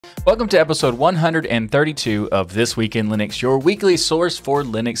Welcome to episode 132 of This Week in Linux, your weekly source for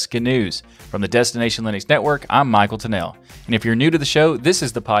Linux GNews. From the Destination Linux Network, I'm Michael Tennell. And if you're new to the show, this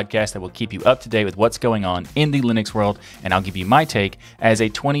is the podcast that will keep you up to date with what's going on in the Linux world, and I'll give you my take as a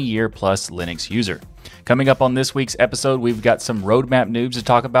 20-year plus Linux user. Coming up on this week's episode, we've got some roadmap news to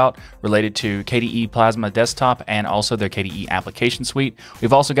talk about related to KDE Plasma Desktop and also their KDE application suite.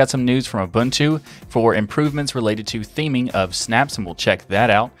 We've also got some news from Ubuntu for improvements related to theming of snaps, and we'll check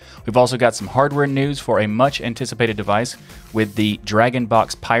that out. We've also got some hardware news for a much anticipated device with the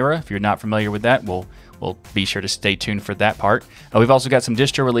Dragonbox Pyra. If you're not familiar with that, we'll be sure to stay tuned for that part. We've also got some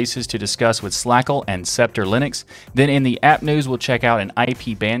distro releases to discuss with Slackel and Septor Linux. Then in the app news, we'll check out an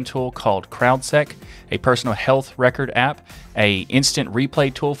IP ban tool called Crowdsec, a personal health record app, a instant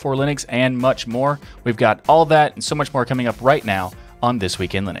replay tool for Linux, and much more. We've got all that and so much more coming up right now on This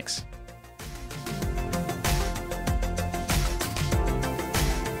Week in Linux.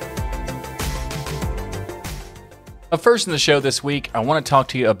 First in the show this week, I want to talk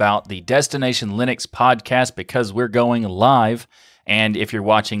to you about the Destination Linux podcast because we're going live. And if you're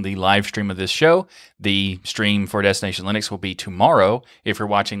watching the live stream of this show, the stream for Destination Linux will be tomorrow. If you're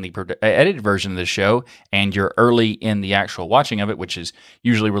watching the edited version of the show and you're early in the actual watching of it, which is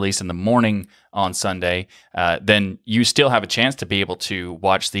usually released in the morning on Sunday, then you still have a chance to be able to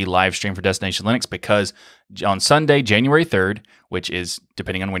watch the live stream for Destination Linux because on Sunday, January 3rd, which is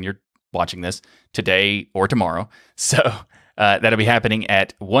depending on when you're watching this, today or tomorrow. So that'll be happening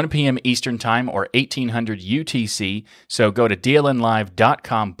at 1 p.m. Eastern Time or 1800 UTC. So go to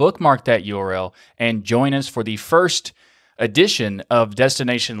dlnlive.com, bookmark that URL, and join us for the first edition of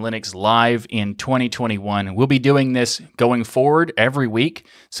Destination Linux Live in 2021. We'll be doing this going forward every week,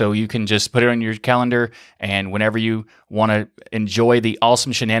 so you can just put it on your calendar, and whenever you want to enjoy the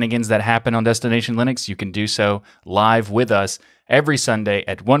awesome shenanigans that happen on Destination Linux, you can do so live with us every Sunday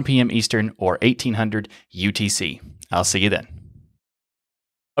at 1 p.m. Eastern or 1800 UTC. I'll see you then.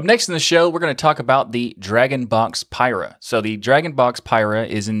 Up next in the show, we're going to talk about the Dragonbox Pyra. So the Dragonbox Pyra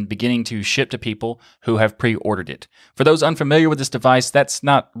is beginning to ship to people who have pre-ordered it. For those unfamiliar with this device, that's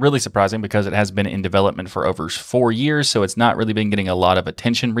not really surprising because it has been in development for over 4 years, so it's not really been getting a lot of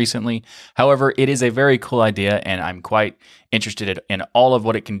attention recently. However, it is a very cool idea, and I'm quite interested in all of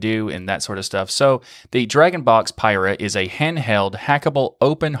what it can do and that sort of stuff. So the Dragonbox Pyra is a handheld, hackable,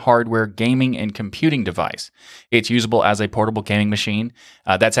 open hardware gaming and computing device. It's usable as a portable gaming machine.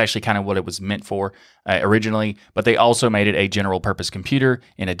 That's actually kind of what it was meant for originally, but they also made it a general purpose computer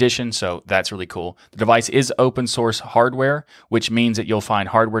in addition, so that's really cool. The device is open source hardware, which means that you'll find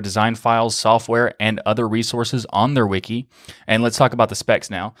hardware design files, software, and other resources on their wiki. And let's talk about the specs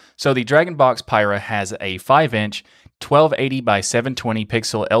now. So the Dragonbox Pyra has a 5-inch 1280 by 720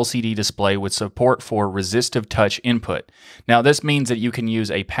 pixel LCD display with support for resistive touch input. Now this means that you can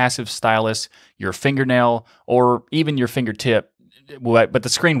use a passive stylus, your fingernail, or even your fingertip, but the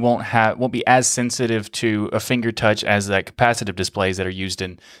screen won't be as sensitive to a finger touch as the capacitive displays that are used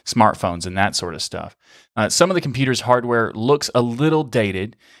in smartphones and that sort of stuff. Some of the computer's hardware looks a little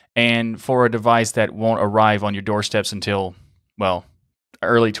dated, and for a device that won't arrive on your doorsteps until, well,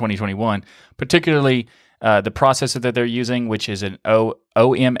 early 2021, particularly the processor that they're using, which is an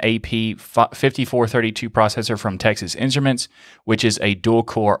OMAP 5432 processor from Texas Instruments, which is a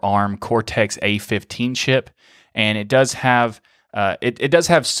dual-core ARM Cortex-A15 chip, and it does have it does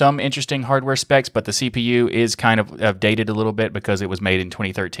have some interesting hardware specs, but the CPU is kind of dated a little bit because it was made in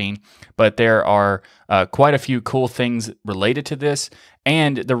 2013. But there are quite a few cool things related to this,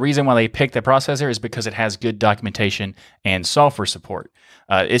 and the reason why they picked the processor is because it has good documentation and software support.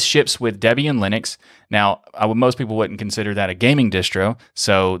 It ships with Debian Linux. Now, most people wouldn't consider that a gaming distro,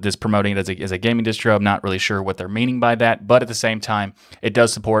 so this promoting it as a gaming distro, I'm not really sure what they're meaning by that, but at the same time, it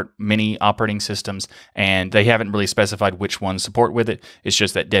does support many operating systems, and they haven't really specified which ones support with it. It's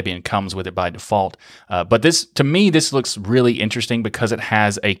just that Debian comes with it by default. But this, to me, this looks really interesting because it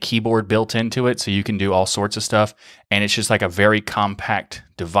has a keyboard built into it, so you can do all sorts of stuff, and it's just like a very compact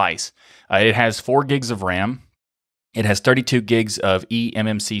device. It has 4 gigs of RAM. It has 32 gigs of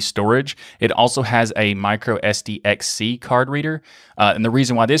eMMC storage. It also has a micro SD-XC card reader. And the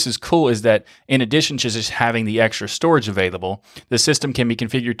reason why this is cool is that in addition to just having the extra storage available, the system can be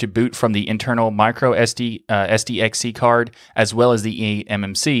configured to boot from the internal micro SD-XC card as well as the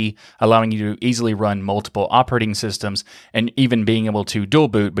eMMC, allowing you to easily run multiple operating systems and even being able to dual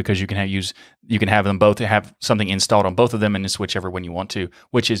boot because you can have them both have something installed on both of them and just switch whichever one you want to,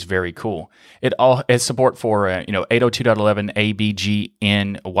 which is very cool. It has support for 8 802.11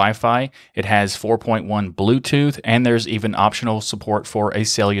 ABGN Wi-Fi. It has 4.1 Bluetooth, and there's even optional support for a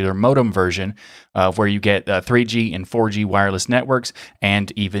cellular modem version where you get 3G and 4G wireless networks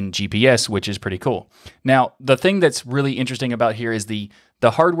and even GPS, which is pretty cool. Now, the thing that's really interesting about here is the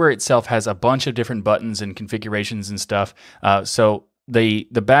hardware itself has a bunch of different buttons and configurations and stuff. So the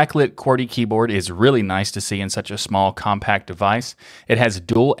backlit QWERTY keyboard is really nice to see in such a small, compact device. It has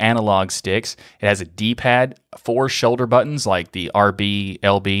dual analog sticks. It has a D-pad, 4 shoulder buttons like the RB,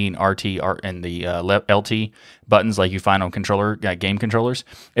 LB, and RT, and the LT buttons like you find on game controllers.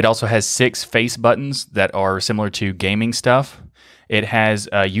 It also has 6 face buttons that are similar to gaming stuff. It has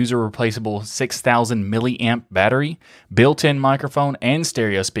a user-replaceable 6,000 milliamp battery, built-in microphone, and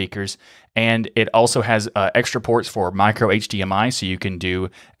stereo speakers. And it also has extra ports for micro HDMI, so you can do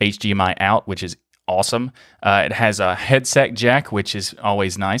HDMI out, which is awesome. It has a headset jack, which is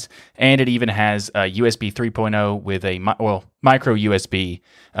always nice. And it even has a USB 3.0 with a micro USB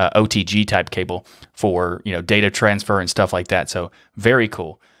OTG type cable for data transfer and stuff like that. So very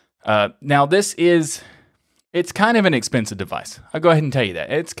cool. Now it's kind of an expensive device. I'll go ahead and tell you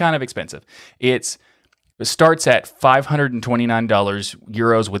that. It's kind of expensive. It starts at $529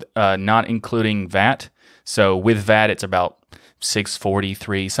 euros with not including VAT. So with VAT, it's about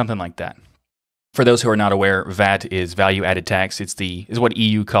 $643, something like that. For those who are not aware, VAT is value-added tax. Is what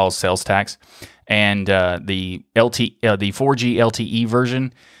EU calls sales tax. And the 4G LTE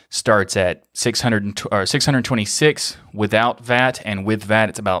version starts at $626 without VAT, and with VAT,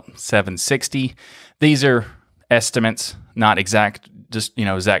 it's about $760. These are estimates, not exact, just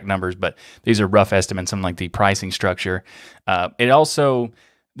exact numbers, but these are rough estimates on like the pricing structure. It also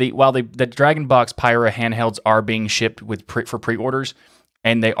while the Dragonbox Pyra handhelds are being shipped for pre-orders,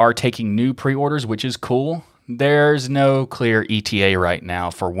 and they are taking new pre-orders, which is cool. There's no clear ETA right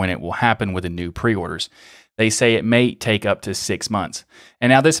now for when it will happen with the new pre-orders. They say it may take up to 6 months. And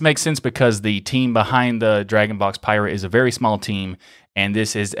now this makes sense because the team behind the Dragonbox Pyra is a very small team, and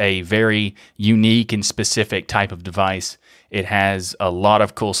this is a very unique and specific type of device. It has a lot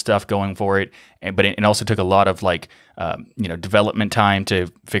of cool stuff going for it, but it also took a lot of development time to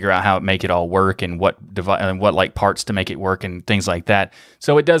figure out how to make it all work and what parts to make it work and things like that.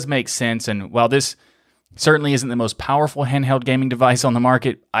 So it does make sense. And while this certainly isn't the most powerful handheld gaming device on the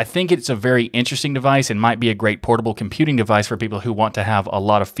market, I think it's a very interesting device and might be a great portable computing device for people who want to have a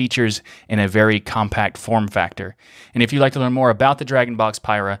lot of features in a very compact form factor. And if you'd like to learn more about the Dragonbox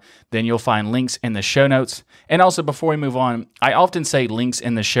Pyra, then you'll find links in the show notes. And also, before we move on, I often say links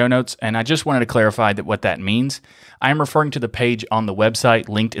in the show notes, and I just wanted to clarify what that means. I am referring to the page on the website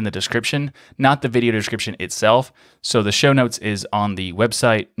linked in the description, not the video description itself. So the show notes is on the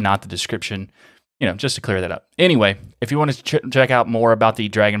website, not the description. Just to clear that up. Anyway, if you want to check out more about the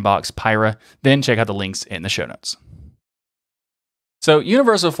Dragonbox Pyra, then check out the links in the show notes. So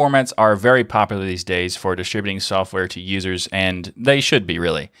universal formats are very popular these days for distributing software to users, and they should be,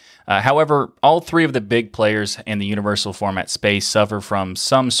 really. However, all 3 of the big players in the universal format space suffer from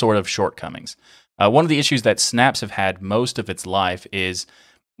some sort of shortcomings. One of the issues that Snaps have had most of its life is,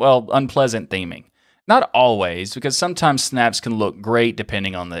 unpleasant theming. Not always, because sometimes snaps can look great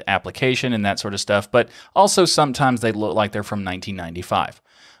depending on the application and that sort of stuff, but also sometimes they look like they're from 1995.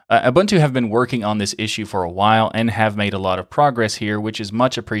 Ubuntu have been working on this issue for a while and have made a lot of progress here, which is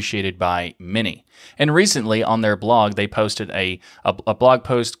much appreciated by many. And recently on their blog, they posted a blog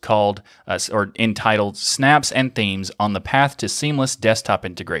post called or entitled "Snaps and Themes on the Path to Seamless Desktop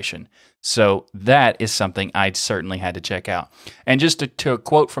Integration." So that is something I'd certainly had to check out. And just to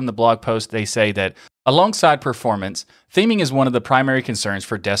quote from the blog post, they say that alongside performance, theming is one of the primary concerns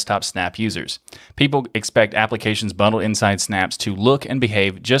for desktop Snap users. People expect applications bundled inside Snaps to look and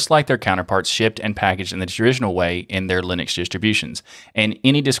behave just like their counterparts shipped and packaged in the traditional way in their Linux distributions. And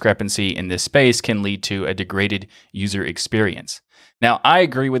any discrepancy in this space can lead to a degraded user experience. Now, I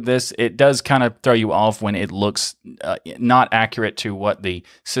agree with this. It does kind of throw you off when it looks not accurate to what the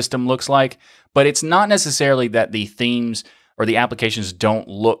system looks like, but it's not necessarily that the themes or the applications don't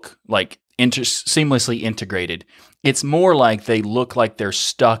look like seamlessly integrated. It's more like they look like they're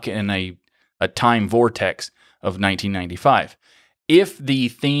stuck in a time vortex of 1995. If the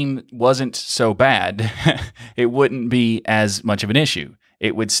theme wasn't so bad, it wouldn't be as much of an issue.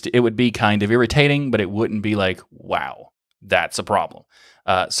 It would be kind of irritating, but it wouldn't be like, wow, that's a problem.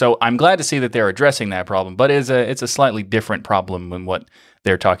 So I'm glad to see that they're addressing that problem, but it's a slightly different problem than what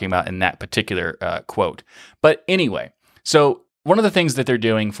they're talking about in that particular quote. But anyway, so one of the things that they're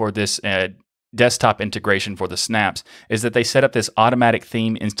doing for this desktop integration for the snaps is that they set up this automatic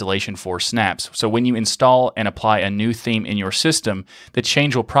theme installation for snaps. So when you install and apply a new theme in your system, the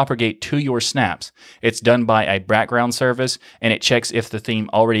change will propagate to your snaps. It's done by a background service, and it checks if the theme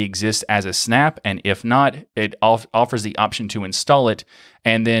already exists as a snap, and if not, it offers the option to install it.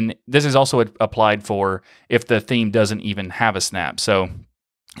 And then this is also applied for if the theme doesn't even have a snap. So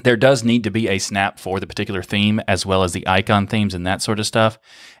there does need to be a snap for the particular theme, as well as the icon themes and that sort of stuff.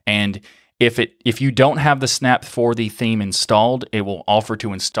 And if you don't have the snap for the theme installed, it will offer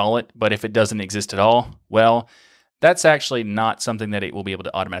to install it. But if it doesn't exist at all, well, that's actually not something that it will be able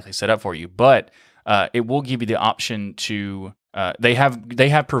to automatically set up for you. But it will give you the option to. They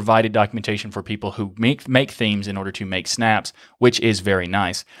have provided documentation for people who make themes in order to make snaps, which is very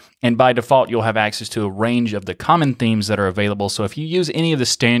nice. And by default, you'll have access to a range of the common themes that are available. So if you use any of the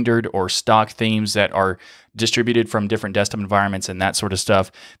standard or stock themes that are distributed from different desktop environments and that sort of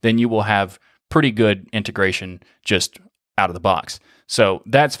stuff, then you will have pretty good integration just out of the box. So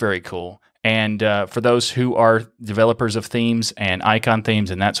that's very cool. And for those who are developers of themes and icon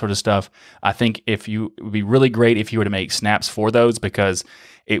themes and that sort of stuff, I think it would be really great if you were to make snaps for those, because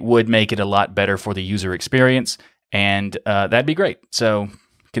it would make it a lot better for the user experience, and that'd be great. So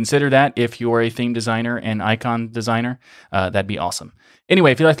consider that if you're a theme designer and icon designer. That'd be awesome.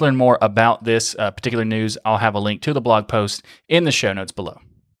 Anyway, if you'd like to learn more about this particular news, I'll have a link to the blog post in the show notes below.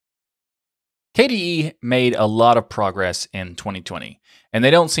 KDE made a lot of progress in 2020, and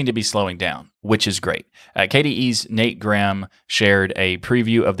they don't seem to be slowing down, which is great. KDE's Nate Graham shared a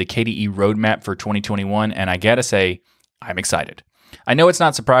preview of the KDE roadmap for 2021, and I gotta say, I'm excited. I know it's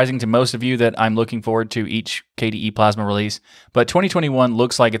not surprising to most of you that I'm looking forward to each KDE Plasma release, but 2021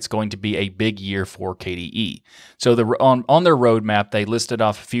 looks like it's going to be a big year for KDE. So on their roadmap, they listed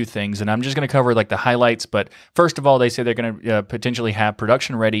off a few things, and I'm just going to cover like the highlights. But first of all, they say they're going to potentially have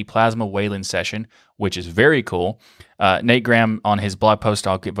production-ready Plasma Wayland session, which is very cool. Nate Graham, on his blog post,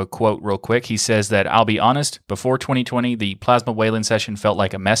 I'll give a quote real quick. He says that, "I'll be honest, before 2020, the Plasma Wayland session felt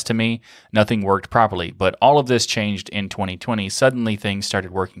like a mess to me. Nothing worked properly, but all of this changed in 2020. Suddenly, things started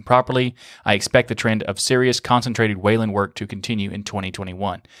working properly. I expect the trend of serious, concentrated Wayland work to continue in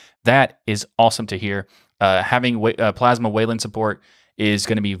 2021. That is awesome to hear. Having Plasma Wayland support is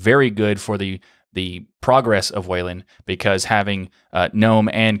going to be very good for the progress of Wayland, because having GNOME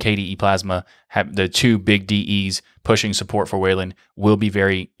and KDE Plasma, have the two big DEs pushing support for Wayland, will be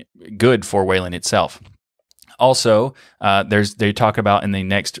very good for Wayland itself. Also, they talk about in the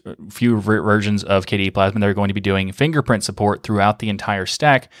next few versions of KDE Plasma, they're going to be doing fingerprint support throughout the entire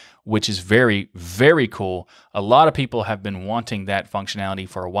stack, which is very, very cool. A lot of people have been wanting that functionality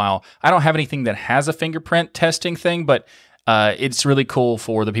for a while. I don't have anything that has a fingerprint testing thing, but it's really cool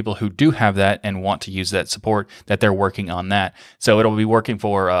for the people who do have that and want to use that support, that they're working on that. So it'll be working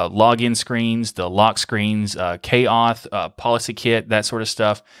for login screens, the lock screens, KAuth, policy kit, that sort of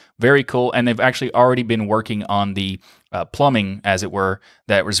stuff. Very cool. And they've actually already been working on the plumbing, as it were,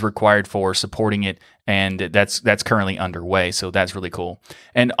 that was required for supporting it, and that's currently underway. So that's really cool.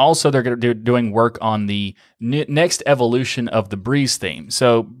 And also they're doing work on the next evolution of the Breeze theme.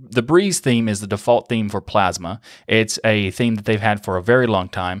 So the Breeze theme is the default theme for Plasma. It's a theme that they've had for a very long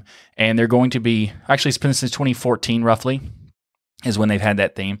time, and they're going to be, actually it's been since 2014 roughly, is when they've had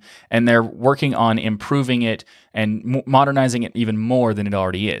that theme, and they're working on improving it and modernizing it even more than it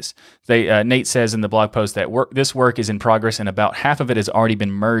already is. Nate says in the blog post that this work is in progress, and about half of it has already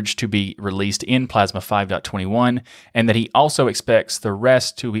been merged to be released in Plasma 5.21, and that he also expects the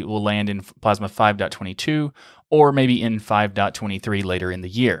rest will land in Plasma 5.22, or maybe in 5.23 later in the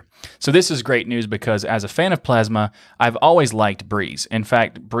year. So this is great news, because as a fan of Plasma, I've always liked Breeze. In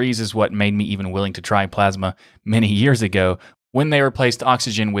fact, Breeze is what made me even willing to try Plasma many years ago, when they replaced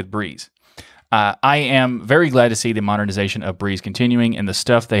Oxygen with Breeze. I am very glad to see the modernization of Breeze continuing, and the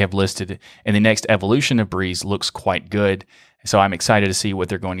stuff they have listed in the next evolution of Breeze looks quite good. So I'm excited to see what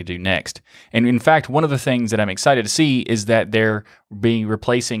they're going to do next. And in fact, one of the things that I'm excited to see is that they're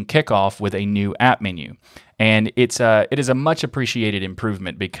replacing Kickoff with a new app menu. And it is a much appreciated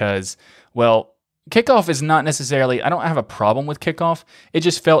improvement, because, well, Kickoff is not necessarily, I don't have a problem with Kickoff. It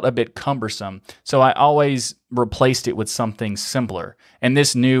just felt a bit cumbersome. So I always replaced it with something simpler. And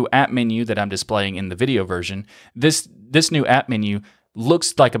this new app menu that I'm displaying in the video version, this new app menu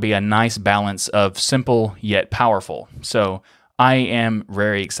looks like it'll be a nice balance of simple yet powerful. So I am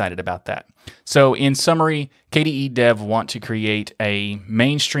very excited about that. So in summary, KDE Dev want to create a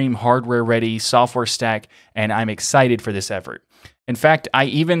mainstream hardware-ready software stack, and I'm excited for this effort. In fact, I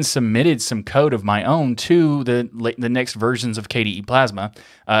even submitted some code of my own to the next versions of KDE Plasma.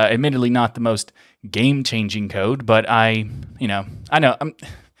 Admittedly, not the most game-changing code, but I know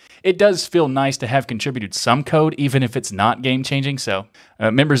it does feel nice to have contributed some code, even if it's not game-changing. So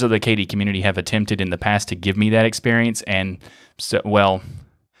members of the KDE community have attempted in the past to give me that experience, and so, well,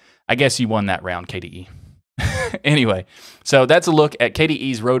 I guess you won that round, KDE. Anyway, so that's a look at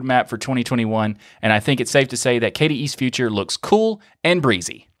KDE's roadmap for 2021, and I think it's safe to say that KDE's future looks cool and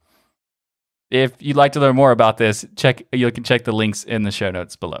breezy. If you'd like to learn more about this, you can check the links in the show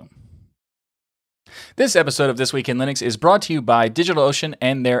notes below. This episode of This Week in Linux is brought to you by DigitalOcean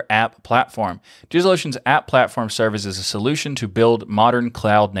and their app platform. DigitalOcean's app platform serves as a solution to build modern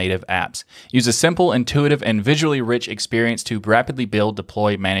cloud-native apps. Use a simple, intuitive, and visually rich experience to rapidly build,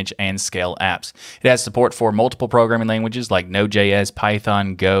 deploy, manage, and scale apps. It has support for multiple programming languages like Node.js,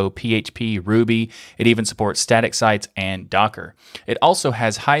 Python, Go, PHP, Ruby. It even supports static sites and Docker. It also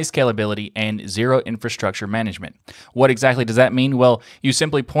has high scalability and zero infrastructure management. What exactly does that mean? Well, you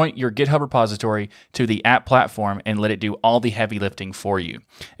simply point your GitHub repository to the app platform and let it do all the heavy lifting for you.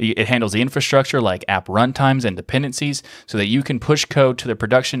 It handles the infrastructure like app runtimes and dependencies so that you can push code to the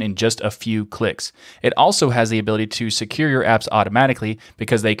production in just a few clicks. It also has the ability to secure your apps automatically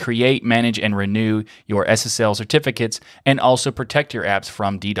because they create, manage, and renew your SSL certificates and also protect your apps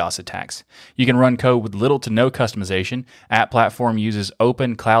from DDoS attacks. You can run code with little to no customization. App platform uses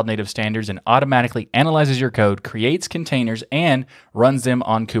open cloud-native standards and automatically analyzes your code, creates containers, and runs them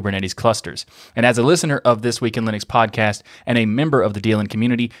on Kubernetes clusters. And as a listener of This Week in Linux podcast and a member of the DLN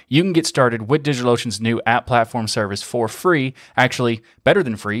community, you can get started with DigitalOcean's new app platform service for free. Actually, better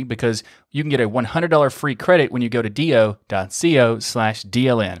than free, because you can get a $100 free credit when you go to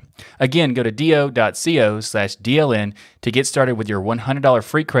do.co/DLN. Again, go to do.co/DLN to get started with your $100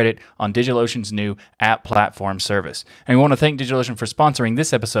 free credit on DigitalOcean's new app platform service. And we want to thank DigitalOcean for sponsoring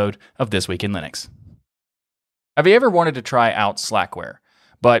this episode of This Week in Linux. Have you ever wanted to try out Slackware,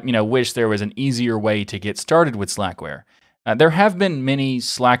 but wish there was an easier way to get started with Slackware? There have been many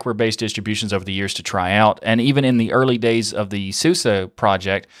Slackware-based distributions over the years to try out, and even in the early days of the SUSE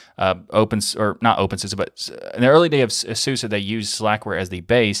project, not OpenSUSE, but in the early day of SUSE, they used Slackware as the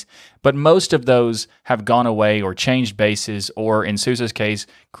base, but most of those have gone away or changed bases, or in SUSE's case,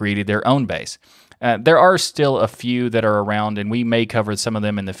 created their own base. There are still a few that are around, and we may cover some of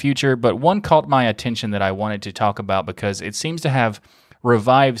them in the future, but one caught my attention that I wanted to talk about because it seems to have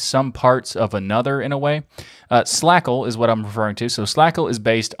revived some parts of another in a way. Slackel is what I'm referring to. So Slackel is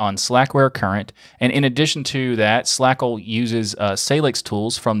based on Slackware Current, and in addition to that, Slackel uses Salix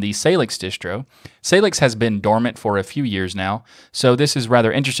tools from the Salix distro. Salix has been dormant for a few years now, so this is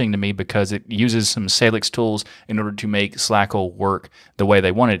rather interesting to me because it uses some Salix tools in order to make Slackel work the way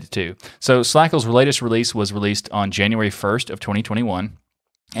they wanted it to. So Slackel's latest release was released on January 1st of 2021.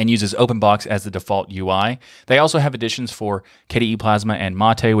 And uses OpenBox as the default UI. They also have additions for KDE Plasma and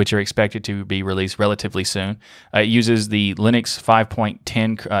Mate, which are expected to be released relatively soon. It uses the Linux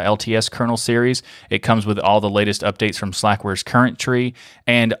 5.10 LTS kernel series. It comes with all the latest updates from Slackware's current tree,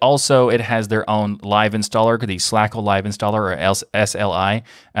 and also it has their own live installer, the Slackel Live Installer, or SLI.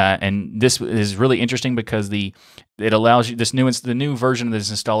 And this is really interesting because it allows you the new version of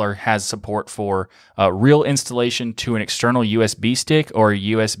this installer has support for real installation to an external USB stick or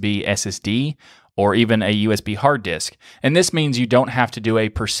a USB SSD or even a USB hard disk. And this means you don't have to do a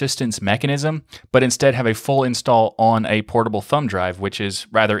persistence mechanism, but instead have a full install on a portable thumb drive, which is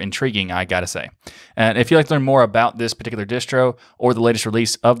rather intriguing, I gotta say. And if you'd like to learn more about this particular distro or the latest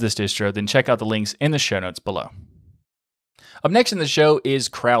release of this distro, then check out the links in the show notes below. Up next in the show is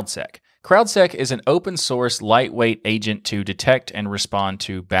Crowdsec. Crowdsec is an open source, lightweight agent to detect and respond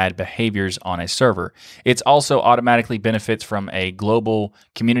to bad behaviors on a server. It also automatically benefits from a global,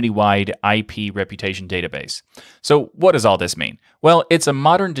 community-wide IP reputation database. So what does all this mean? Well, it's a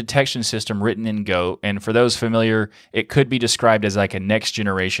modern detection system written in Go, and for those familiar, it could be described as like a next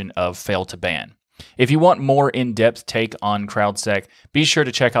generation of fail-to-ban. If you want more in-depth take on Crowdsec, be sure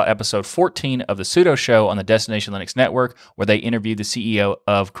to check out episode 14 of the Pseudo Show on the Destination Linux Network, where they interview the CEO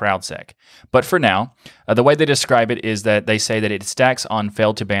of Crowdsec. But for now, the way they describe it is that they say that it stacks on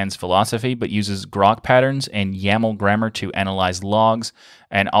fail-to-ban's philosophy, but uses grok patterns and YAML grammar to analyze logs,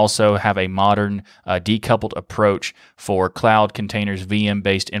 and also have a modern decoupled approach for cloud containers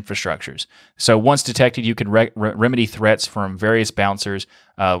VM-based infrastructures. So once detected, you can remedy threats from various bouncers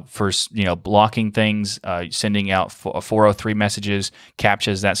for blocking things, sending out 403 messages,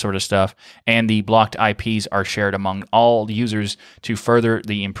 CAPTCHAs, that sort of stuff. And the blocked IPs are shared among all users to further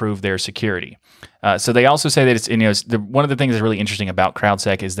improve their security. So they also say that it's one of the things that's really interesting about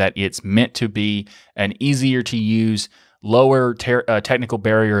Crowdsec is that it's meant to be an easier to use, lower technical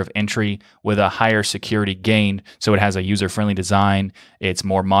barrier of entry with a higher security gain. So it has a user-friendly design. It's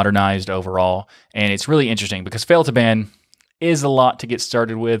more modernized overall. And it's really interesting because fail-to-ban is a lot to get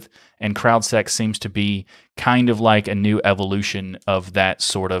started with, and Crowdsec seems to be kind of like a new evolution of that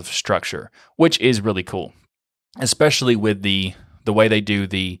sort of structure, which is really cool, especially with the way they do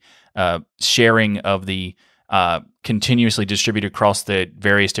the sharing of the continuously distributed across the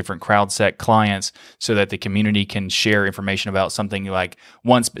various different Crowdsec clients so that the community can share information about something. Like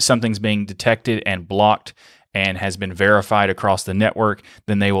once something's being detected and blocked and has been verified across the network,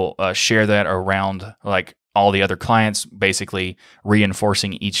 then they will share that around like all the other clients, basically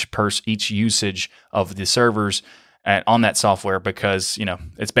reinforcing each usage of the servers on that software, because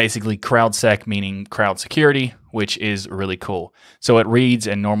it's basically Crowdsec, meaning crowd security, which is really cool. So it reads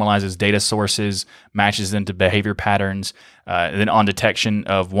and normalizes data sources, matches them to behavior patterns, then on detection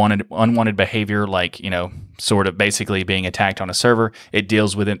of unwanted behavior, like sort of basically being attacked on a server, it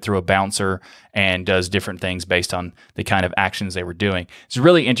deals with it through a bouncer and does different things based on the kind of actions they were doing. It's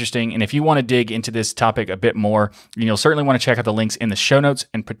really interesting, and if you want to dig into this topic a bit more, you'll certainly want to check out the links in the show notes,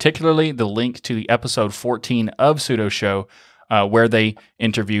 and particularly the link to the episode 14 of Pseudo Show, where they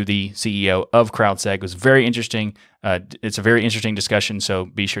interview the CEO of Crowdsec. It was very interesting. It's a very interesting discussion, so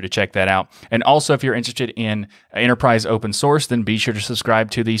be sure to check that out. And also, if you're interested in enterprise open source, then be sure to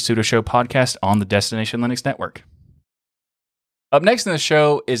subscribe to the Pseudo Show podcast on the Destination Linux Network. Up next in the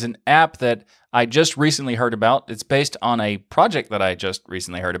show is an app that I just recently heard about. It's based on a project that I just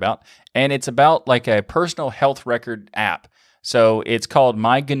recently heard about, and it's about like a personal health record app. So it's called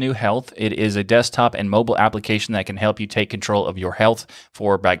My GNU Health. It is a desktop and mobile application that can help you take control of your health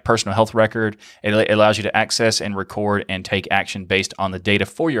for like personal health record. It allows you to access and record and take action based on the data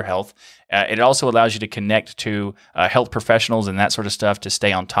for your health. It also allows you to connect to health professionals and that sort of stuff to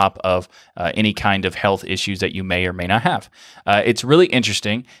stay on top of any kind of health issues that you may or may not have. It's really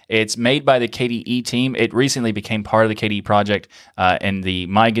interesting. It's made by the KDE team. It recently became part of the KDE project, and the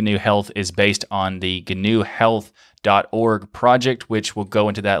My GNU Health is based on the GNU Health.org project, which we'll go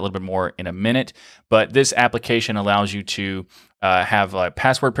into that a little bit more in a minute. But this application allows you to have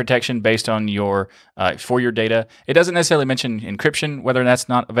password protection based on your for your data. It doesn't necessarily mention encryption, whether that's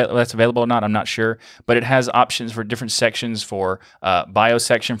available or not, I'm not sure. But it has options for different sections for bio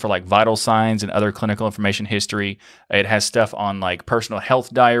section for like vital signs and other clinical information history. It has stuff on like personal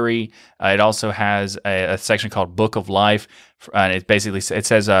health diary. It also has a section called Book of Life. And it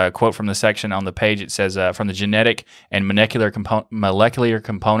says a quote from the section on the page. It says from the genetic and molecular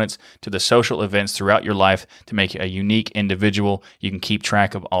components to the social events throughout your life to make a unique individual. You can keep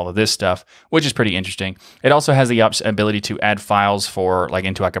track of all of this stuff, which is pretty interesting. It also has the ability to add files for like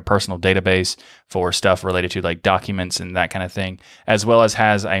into like a personal database for stuff related to like documents and that kind of thing, as well as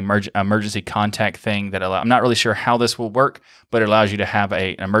has a emergency contact thing that I'm not really sure how this will work, but it allows you to have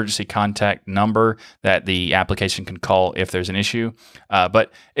an emergency contact number that the application can call if there's an issue.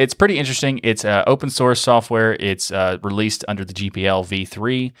 But it's pretty interesting. It's open source software. It's released under the GPL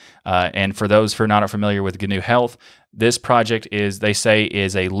v3. And for those who are not familiar with GNU Health, this project is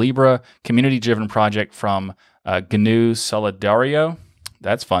a Libra community-driven project from GNU Solidario.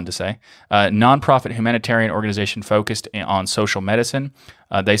 That's fun to say. Nonprofit humanitarian organization focused on social medicine.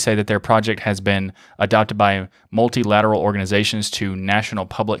 They say that their project has been adopted by multilateral organizations to national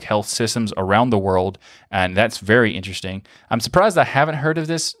public health systems around the world, and that's very interesting. I'm surprised I haven't heard of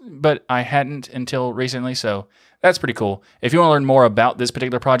this, but I hadn't until recently, so that's pretty cool. If you want to learn more about this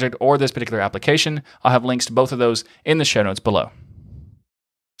particular project or this particular application, I'll have links to both of those in the show notes below.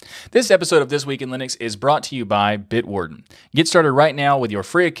 This episode of This Week in Linux is brought to you by Bitwarden. Get started right now with your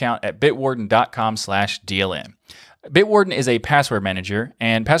free account at bitwarden.com/DLN. Bitwarden is a password manager,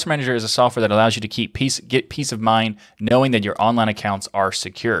 and password manager is a software that allows you to get peace of mind knowing that your online accounts are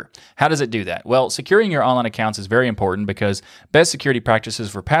secure. How does it do that? Well, securing your online accounts is very important because best security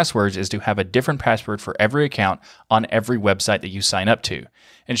practices for passwords is to have a different password for every account on every website that you sign up to.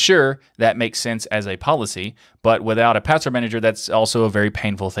 And sure, that makes sense as a policy, but without a password manager, that's also a very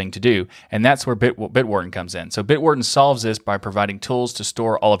painful thing to do. And that's where Bitwarden comes in. So Bitwarden solves this by providing tools to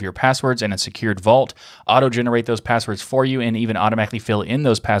store all of your passwords in a secured vault, auto-generate those passwords for you, and even automatically fill in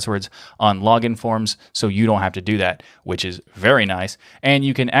those passwords on login forms so you don't have to do that, which is very nice. And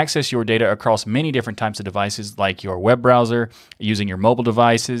you can access your data across many different types of devices like your web browser, using your mobile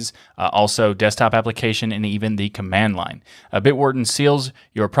devices, also desktop application, and even the command line. Bitwarden seals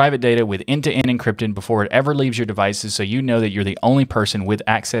your private data with end-to-end encryption before it ever leaves your devices, so you know that you're the only person with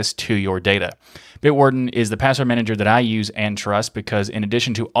access to your data. Bitwarden is the password manager that I use and trust because in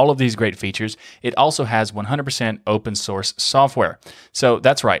addition to all of these great features, it also has 100% open source software. So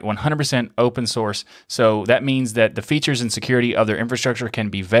that's right, 100% open source. So that means that the features and security of their infrastructure can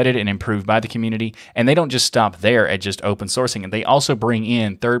be vetted and improved by the community. And they don't just stop there at just open sourcing. And they also bring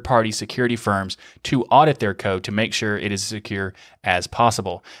in third-party security firms to audit their code to make sure it is secure as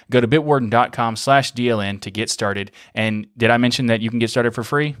possible. Go to bitwarden.com/DLN to get started. And did I mention that you can get started for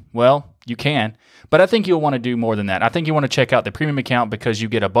free? Well, you can, but I think you'll want to do more than that. I think you want to check out the premium account because you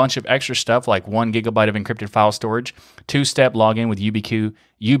get a bunch of extra stuff like 1 gigabyte of encrypted file storage, 2-step login with YubiKey,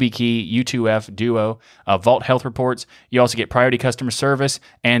 U2F, Duo, Vault Health Reports. You also get priority customer service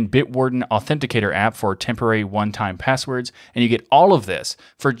and Bitwarden Authenticator app for temporary one-time passwords. And you get all of this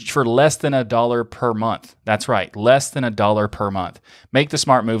for less than $1 per month. That's right, less than $1 per month. Make the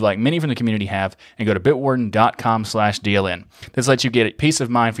smart move like many from the community have and go to bitwarden.com/DLN. This lets you get peace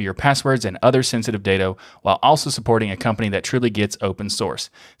of mind for your passwords and other sensitive data while also supporting a company that truly gets open source.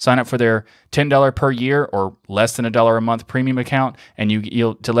 Sign up for their $10 per year or less than $1 a month premium account, and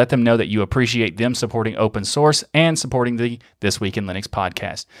you'll to let them know that you appreciate them supporting open source and supporting the This Week in Linux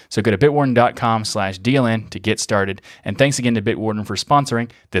podcast. So go to bitwarden.com/DLN to get started. And thanks again to Bitwarden for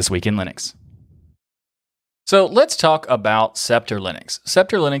sponsoring This Week in Linux. So let's talk about Septor Linux.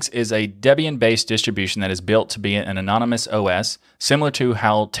 Septor Linux is a Debian-based distribution that is built to be an anonymous OS, similar to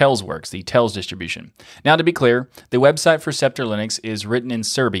how Tails works, the Tails distribution. Now, to be clear, the website for Septor Linux is written in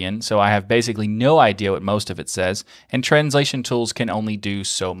Serbian, so I have basically no idea what most of it says, and translation tools can only do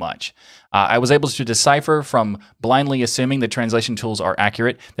so much. I was able to decipher from blindly assuming the translation tools are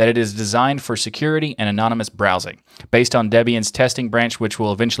accurate that it is designed for security and anonymous browsing. Based on Debian's testing branch, which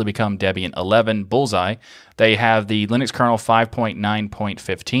will eventually become Debian 11 Bullseye, they have the Linux kernel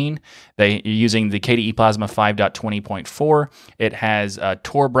 5.9.15. They using the KDE Plasma 5.20.4. It has a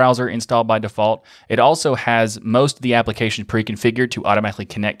Tor browser installed by default. It also has most of the application pre-configured to automatically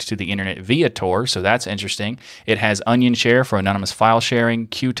connect to the internet via Tor, so that's interesting. It has Onion Share for anonymous file sharing,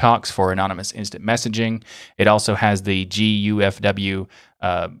 QTalks for anonymous instant messaging. It also has the GUFW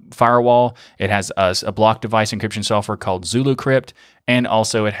firewall. It has a block device encryption software called ZuluCrypt, and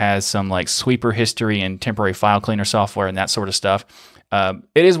also it has some like sweeper history and temporary file cleaner software and that sort of stuff.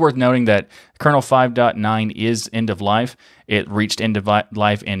 It is worth noting that kernel 5.9 is end of life. It reached end of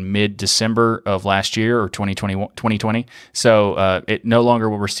life in mid-December of last year, or 2020. So it no longer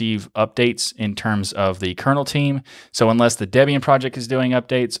will receive updates in terms of the kernel team. So unless the Debian project is doing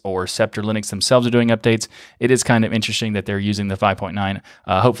updates or Septor Linux themselves are doing updates, it is kind of interesting that they're using the 5.9.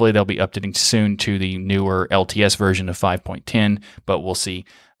 Hopefully they'll be updating soon to the newer LTS version of 5.10, but we'll see.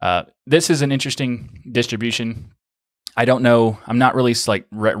 This is an interesting distribution. I don't know. I'm not really like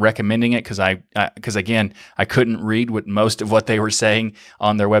recommending it because again, I couldn't read what most of what they were saying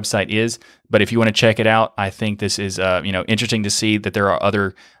on their website is. But if you want to check it out, I think this is interesting to see that there are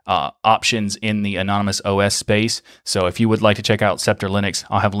other options in the anonymous OS space. So if you would like to check out Septor Linux,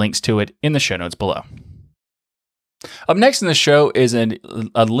 I'll have links to it in the show notes below. Up next in the show is a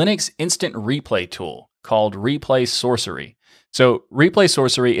Linux instant replay tool called Replay Sorcery. So Replay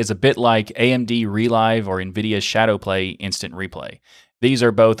Sorcery is a bit like AMD Relive or NVIDIA Shadowplay Instant Replay. These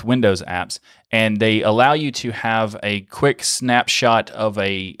are both Windows apps, and they allow you to have a quick snapshot of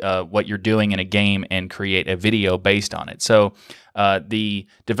what you're doing in a game and create a video based on it. So the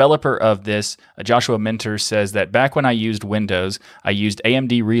developer of this, Joshua Mentor, says that back when I used Windows, I used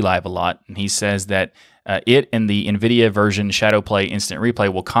AMD Relive a lot, and he says that it and the NVIDIA version Shadowplay Instant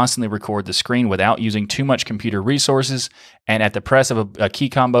Replay will constantly record the screen without using too much computer resources, and at the press of a key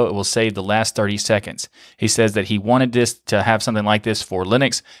combo, it will save the last 30 seconds. He says that he wanted this to have something like this for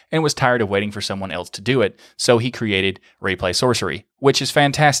Linux and was tired of waiting for someone else to do it, so he created Replay Sorcery, which is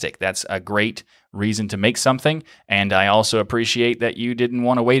fantastic. That's a great reason to make something, and I also appreciate that you didn't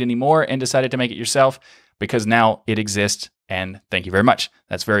want to wait anymore and decided to make it yourself, because now it exists, and thank you very much.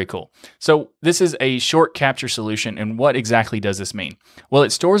 That's very cool. So this is a short capture solution, and what exactly does this mean? Well,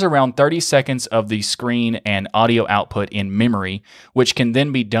 it stores around 30 seconds of the screen and audio output in memory, which can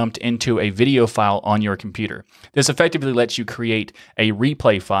then be dumped into a video file on your computer. This effectively lets you create a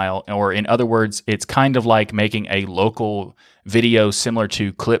replay file, or in other words, it's kind of like making a local video similar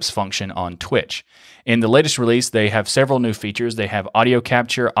to Clips function on Twitch. In the latest release, they have several new features. They have audio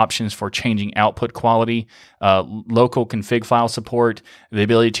capture, options for changing output quality, local config file support, the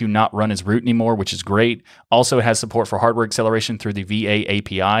ability to not run as root anymore, which is great. Also, it has support for hardware acceleration through the VA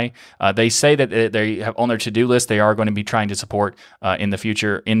API. They say that they have on their to-do list, they are going to be trying to support in the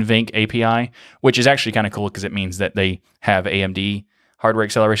future NVENC API, which is actually kind of cool because it means that they have AMD hardware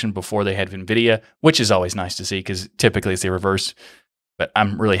acceleration before they had NVIDIA, which is always nice to see because typically it's the reverse. But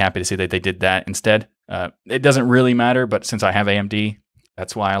I'm really happy to see that they did that instead. It doesn't really matter, but since I have AMD,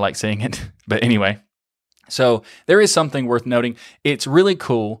 that's why I like seeing it. But anyway, So there is something worth noting. It's really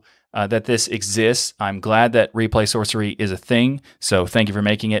cool that this exists. I'm glad that Replay Sorcery is a thing, so thank you for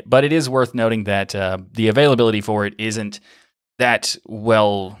making it. But it is worth noting that the availability for it isn't that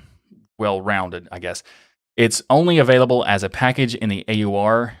well-rounded, I guess. It's only available as a package in the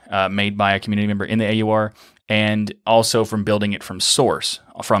AUR, made by a community member in the AUR, and also from building it from source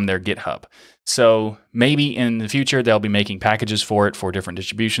from their GitHub. So maybe in the future they'll be making packages for it for different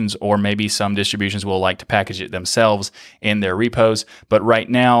distributions, or maybe some distributions will like to package it themselves in their repos. But right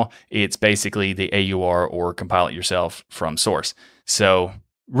now it's basically the AUR or compile it yourself from source. So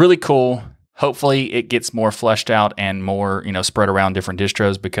really cool. Hopefully it gets more fleshed out and more, spread around different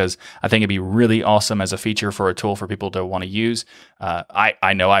distros, because I think it'd be really awesome as a feature for a tool for people to want to use.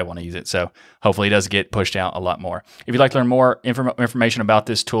 I know I want to use it, so hopefully it does get pushed out a lot more. If you'd like to learn more information about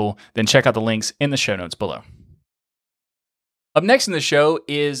this tool, then check out the links in the show notes below. Up next in the show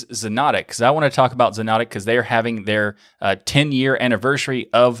is Xonotic, because I want to talk about Xonotic because they are having their 10-year anniversary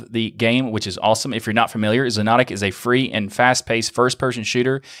of the game, which is awesome. If you're not familiar, Xonotic is a free and fast-paced first-person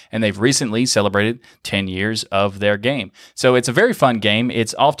shooter, and they've recently celebrated 10 years of their game. So it's a very fun game.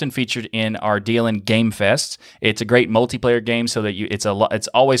 It's often featured in our DLN Game Fests. It's a great multiplayer game, so that it's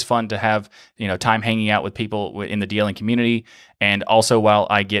always fun to have time hanging out with people in the DLN community. And also, while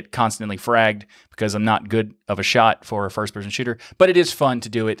I get constantly fragged because I'm not good of a shot for a first-person shooter, but it is fun to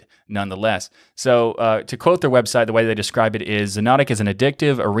do it nonetheless. So to quote their website, the way they describe it is, Xonotic is an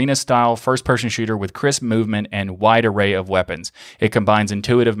addictive, arena-style first-person shooter with crisp movement and wide array of weapons. It combines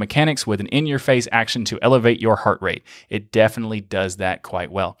intuitive mechanics with an in-your-face action to elevate your heart rate. It definitely does that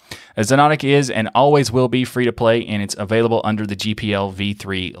quite well. Xonotic is and always will be free to play, and it's available under the GPL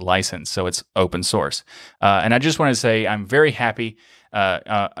v3 license, so it's open source. And I just want to say I'm very happy.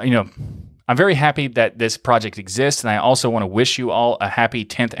 I'm very happy that this project exists, and I also want to wish you all a happy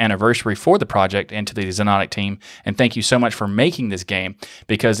 10th anniversary for the project and to the Xonotic team. And thank you so much for making this game,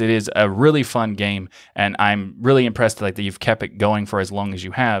 because it is a really fun game, and I'm really impressed that you've kept it going for as long as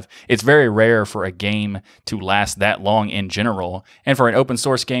you have. It's very rare for a game to last that long in general, and for an open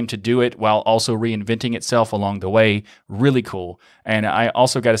source game to do it while also reinventing itself along the way, really cool. And I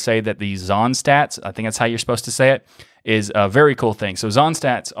also got to say that the Zon stats, I think that's how you're supposed to say it, is a very cool thing. So Zon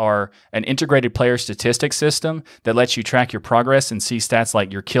stats are an integrated player statistics system that lets you track your progress and see stats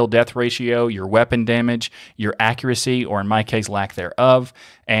like your kill-death ratio, your weapon damage, your accuracy, or in my case, lack thereof.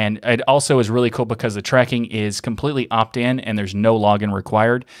 And it also is really cool because the tracking is completely opt-in and there's no login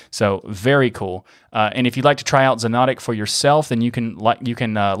required. So very cool. And if you'd like to try out Xonotic for yourself, then you can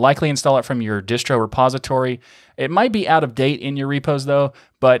likely install it from your distro repository. It might be out of date in your repos though,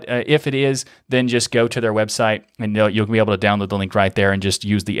 but if it is, then just go to their website and you'll be able to download the link right there and just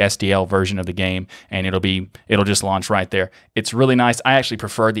use the SDL version of the game, and it'll just launch right there. It's really nice. I actually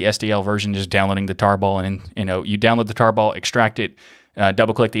prefer the SDL version, just downloading the tarball, and you download the tarball, extract it,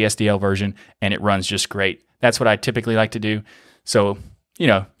 double click the SDL version, and it runs just great. That's what I typically like to do. So you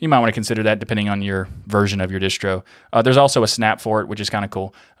might want to consider that depending on your version of your distro. There's also a snap for it, which is kind of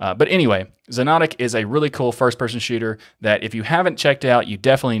cool. But anyway, Xonotic is a really cool first-person shooter that if you haven't checked out, you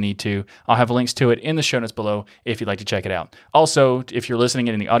definitely need to. I'll have links to it in the show notes below if you'd like to check it out. Also, if you're listening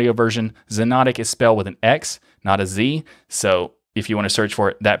in the audio version, Xonotic is spelled with an X, not a Z. So if you want to search for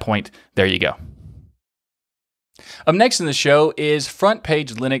it at that point, there you go. Up next in the show is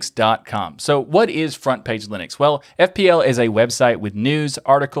FrontPageLinux.com. So what is FrontPage Linux? Well, FPL is a website with news,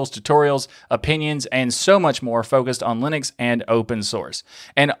 articles, tutorials, opinions, and so much more focused on Linux and open source.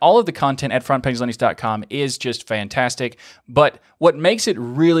 And all of the content at FrontPageLinux.com is just fantastic. But what makes it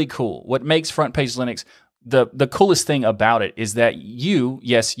really cool, what makes FrontPage Linux the coolest thing about it is that you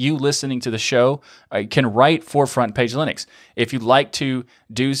listening to the show can write for Front Page Linux. If you'd like to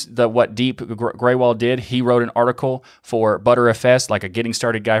do what Deep Graywall did, he wrote an article for ButterFS, like a getting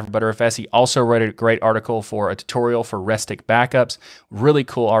started guide for ButterFS. He also wrote a great article for a tutorial for Restic backups. Really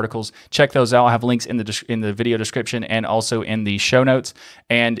cool articles. Check those out. I'll have links in the video description and also in the show notes.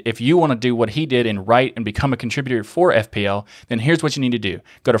 And if you want to do what he did and write and become a contributor for FPL, then here's what you need to do.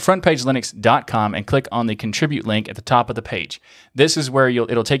 Go to frontpagelinux.com and click on the contribute link at the top of the page. This is where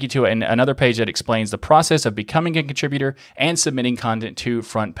it'll take you to another page that explains the process of becoming a contributor and submitting content to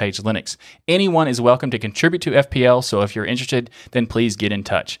Front Page Linux. Anyone is welcome to contribute to FPL, so if you're interested, then please get in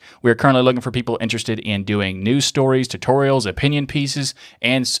touch. We're currently looking for people interested in doing news stories, tutorials, opinion pieces,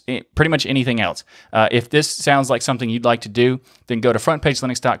 and pretty much anything else. If this sounds like something you'd like to do, then go to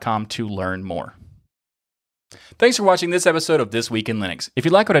frontpagelinux.com to learn more. Thanks for watching this episode of This Week in Linux. If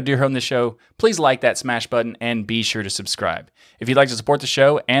you like what I do here on this show, please like that smash button and be sure to subscribe. If you'd like to support the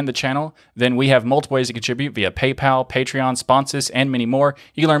show and the channel, then we have multiple ways to contribute via PayPal, Patreon, sponsors, and many more.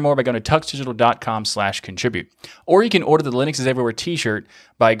 You can learn more by going to tuxdigital.com/contribute. Or you can order the Linux is Everywhere t-shirt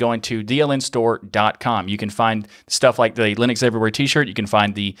by going to dlnstore.com. You can find stuff like the Linux Everywhere t-shirt. You can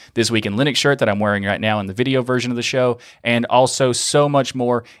find the This Week in Linux shirt that I'm wearing right now in the video version of the show, and also so much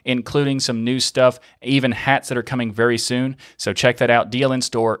more, including some new stuff, even hats that are coming very soon. So check that out,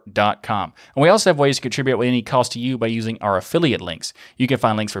 dlnstore.com. And we also have ways to contribute at any cost to you by using our affiliate links. You can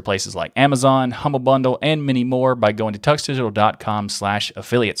find links for places like Amazon, Humble Bundle, and many more by going to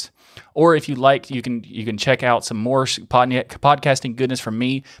tuxdigital.com/affiliates. Or if you like, you can check out some more podcasting goodness from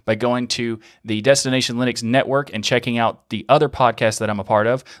me by going to the Destination Linux Network and checking out the other podcasts that I'm a part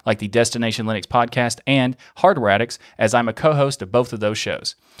of, like the Destination Linux Podcast and Hardware Addicts, as I'm a co-host of both of those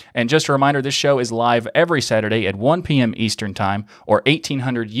shows. And just a reminder, this show is live every Saturday at 1 p.m. Eastern Time or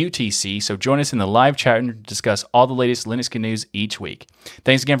 1800 UTC, so join us in the live chat and discuss all the latest Linux news each week.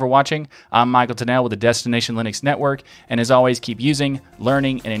 Thanks again for watching. I'm Michael Tennell with the Destination Linux Network, and as always, keep using,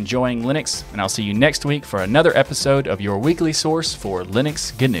 learning, and enjoying Linux, and I'll see you next week for another episode of your weekly source for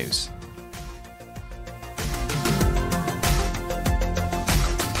Linux GNews.